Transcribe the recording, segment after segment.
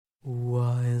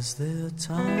is there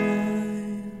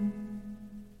time?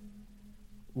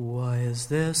 Why is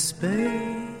there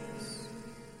space?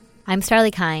 I'm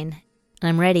Starlee Kine, and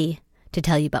I'm ready to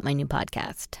tell you about my new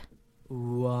podcast.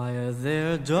 Why are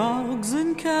there dogs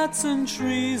and cats and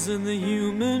trees in the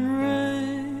human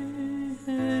race?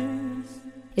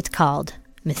 It's called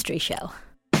Mystery Show.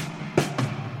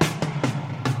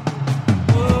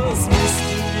 Those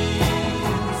mysteries.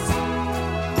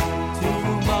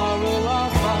 Tomorrow I'll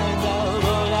find out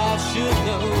all I should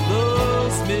know.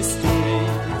 Those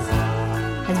mysteries.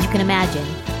 As you can imagine,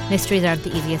 mysteries aren't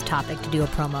the easiest topic to do a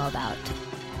promo about.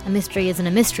 A mystery isn't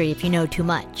a mystery if you know too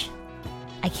much.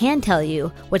 I can tell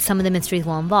you what some of the mysteries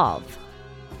will involve.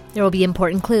 There will be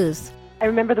important clues. I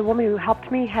remember the woman who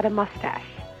helped me had a mustache,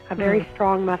 a very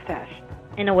strong mustache.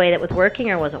 In a way that was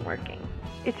working or wasn't working?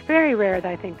 It's very rare that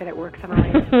I think that it works on a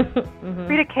lady.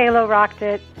 Frida Kahlo rocked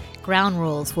it. Ground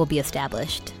rules will be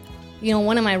established. You know,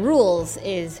 one of my rules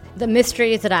is the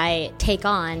mysteries that I take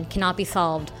on cannot be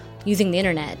solved using the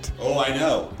internet. Oh, I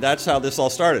know. That's how this all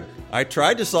started. I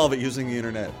tried to solve it using the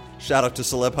internet. Shout out to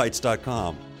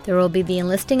celebheights.com. There will be the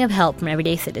enlisting of help from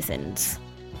everyday citizens.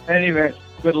 Anyway,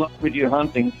 good luck with your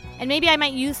hunting. And maybe I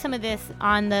might use some of this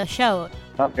on the show.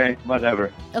 Okay,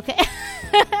 whatever. Okay.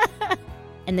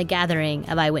 And the gathering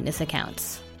of eyewitness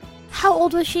accounts. How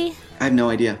old was she? I have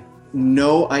no idea.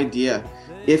 No idea.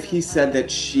 If he said that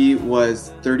she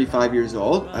was 35 years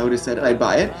old, I would have said I'd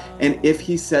buy it. And if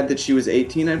he said that she was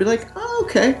 18, I'd be like, oh,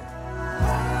 okay.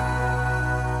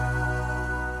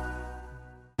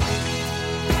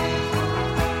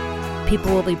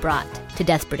 People will be brought to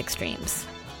desperate extremes.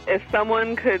 If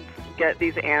someone could get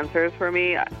these answers for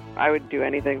me, I would do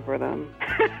anything for them.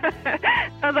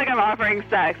 Sounds like I'm offering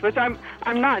sex, which I'm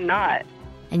not.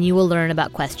 And you will learn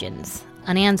about questions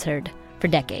unanswered for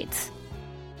decades.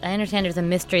 I understand there's a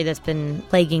mystery that's been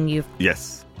plaguing you.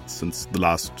 Yes, since the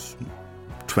last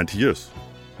 20 years.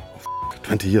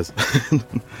 20 years.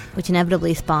 Which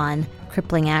inevitably spawn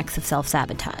crippling acts of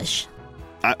self-sabotage.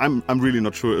 I'm really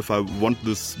not sure if I want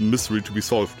this mystery to be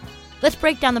solved. Let's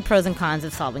break down the pros and cons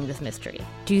of solving this mystery.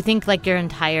 Do you think like your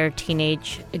entire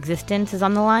teenage existence is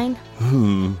on the line?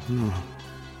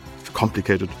 It's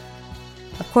complicated.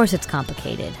 Of course it's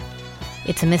complicated.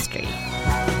 It's a mystery.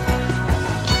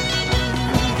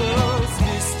 Those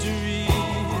mysteries.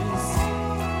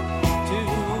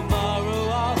 Tomorrow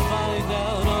I'll find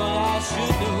out all I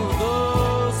should know.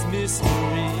 Those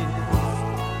mysteries.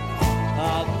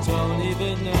 I don't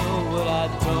even know what I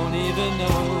don't even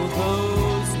know.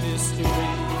 Those mysteries.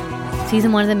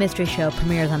 Season 1 of The Mystery Show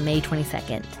premieres on May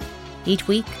 22nd. Each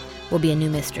week will be a new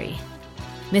mystery.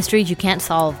 Mysteries you can't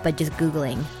solve by just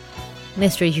Googling.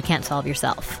 Mysteries you can't solve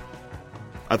yourself.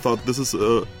 I thought this is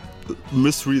a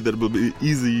mystery that will be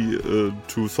easy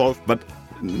to solve, but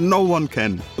no one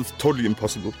can. It's totally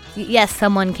impossible. Yes,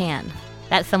 someone can.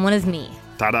 That someone is me.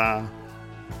 Ta-da!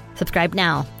 Subscribe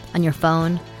now on your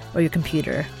phone or your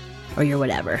computer or your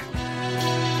whatever.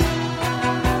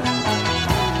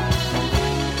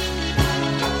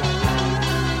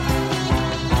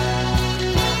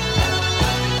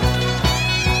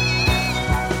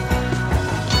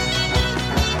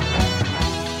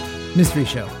 Mystery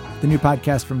Show, the new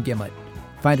podcast from Gimlet.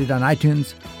 Find it on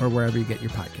iTunes or wherever you get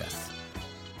your podcasts.